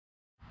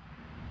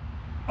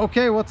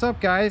Okay, what's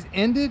up guys?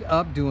 Ended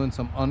up doing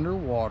some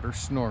underwater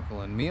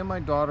snorkeling. Me and my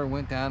daughter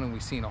went down and we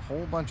seen a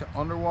whole bunch of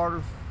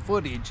underwater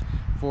footage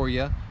for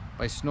you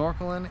by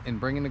snorkeling and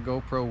bringing the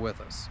GoPro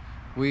with us.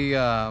 We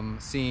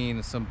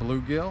seen some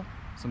bluegill,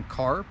 some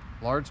carp,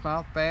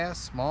 largemouth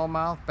bass,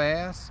 smallmouth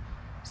bass,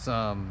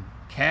 some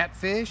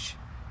catfish.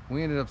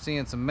 We ended up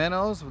seeing some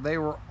minnows. They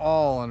were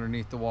all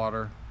underneath the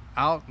water,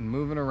 out and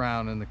moving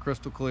around in the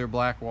crystal clear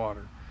black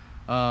water.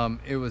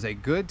 It was a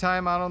good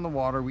time out on the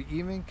water. We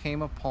even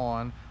came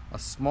upon a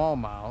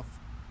smallmouth,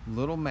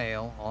 little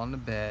male on the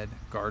bed,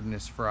 guarding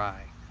his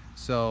fry.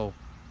 So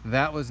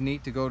that was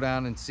neat to go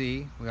down and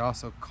see. We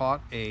also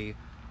caught a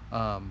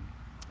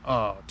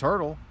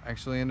turtle.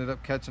 Actually ended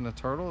up catching a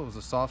turtle. It was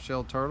a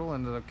soft-shelled turtle.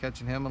 Ended up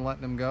catching him and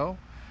letting him go.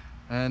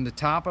 And to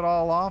top it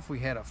all off, we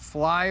had a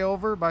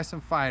flyover by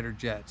some fighter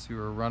jets who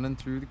were running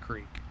through the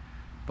creek.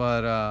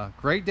 But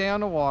great day on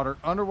the water,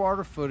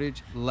 underwater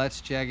footage.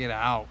 Let's check it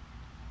out.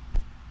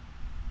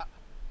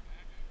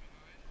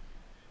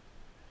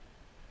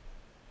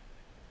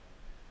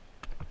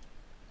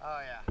 Oh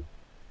yeah.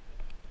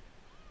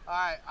 All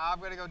right, I'm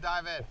gonna go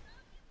dive in.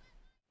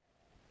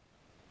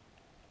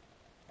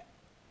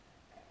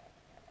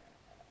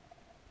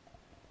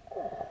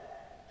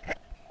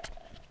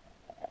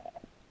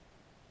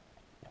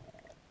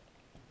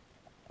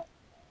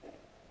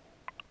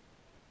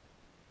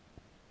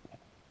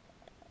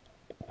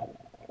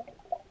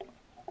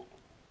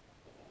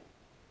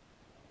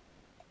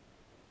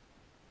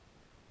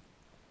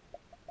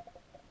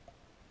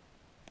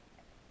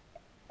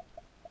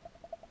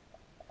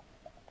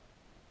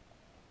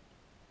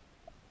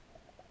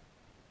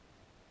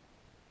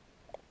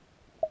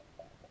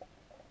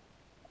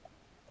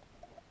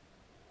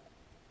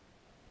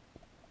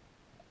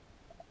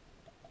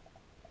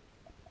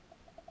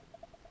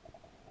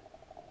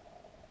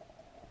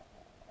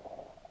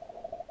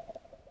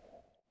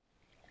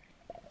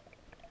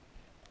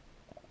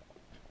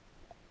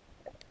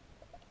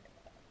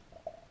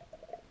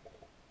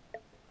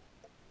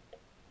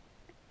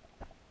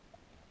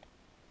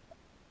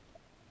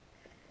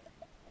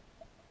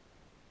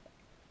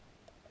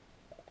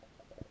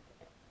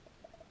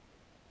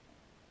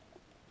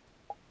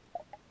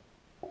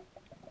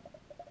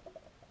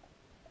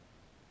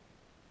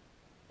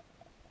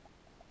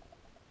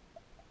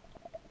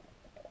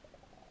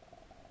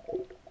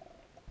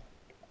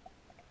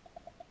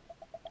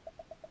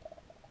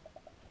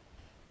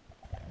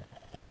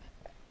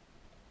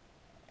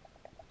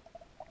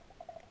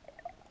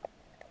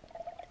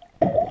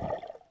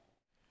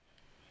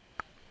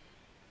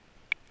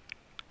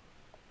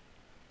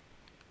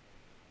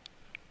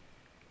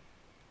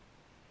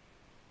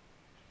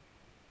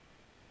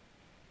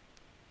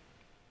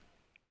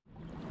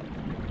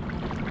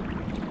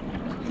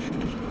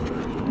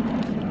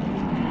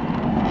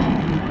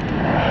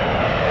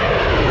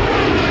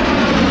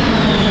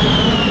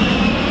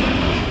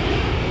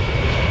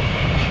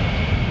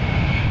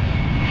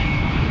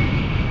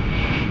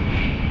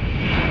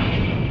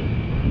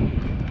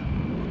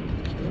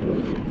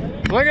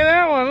 Look at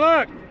that one,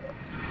 look!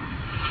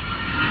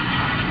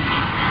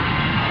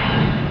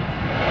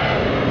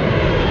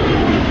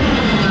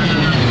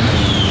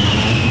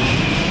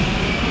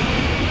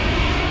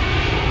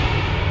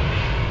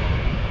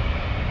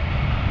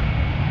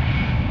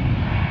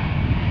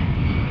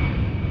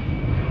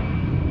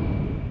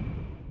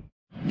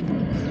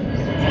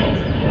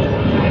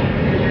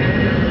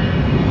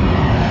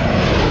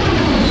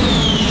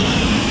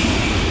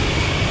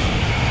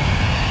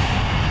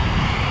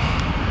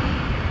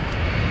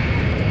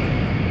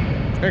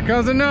 Here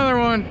comes another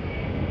one.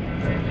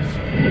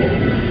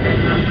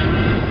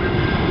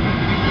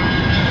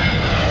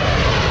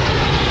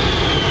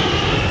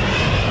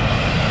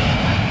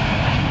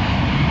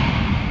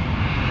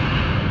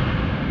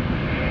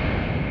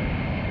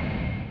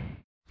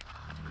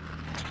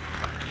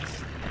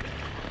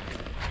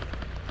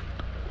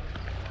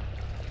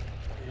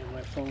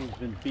 My phone's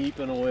been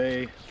beeping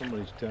away.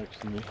 Somebody's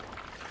texting me.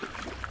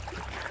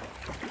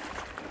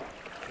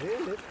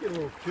 Man, let's get a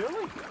little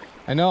chilly.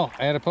 I know,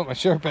 I had to put my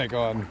shirt back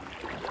on.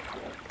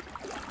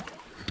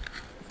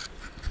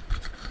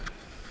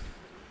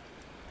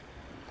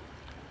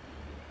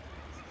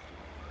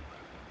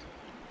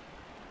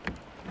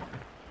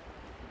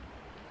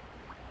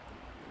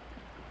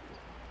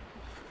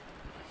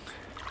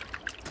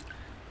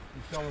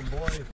 You telling boys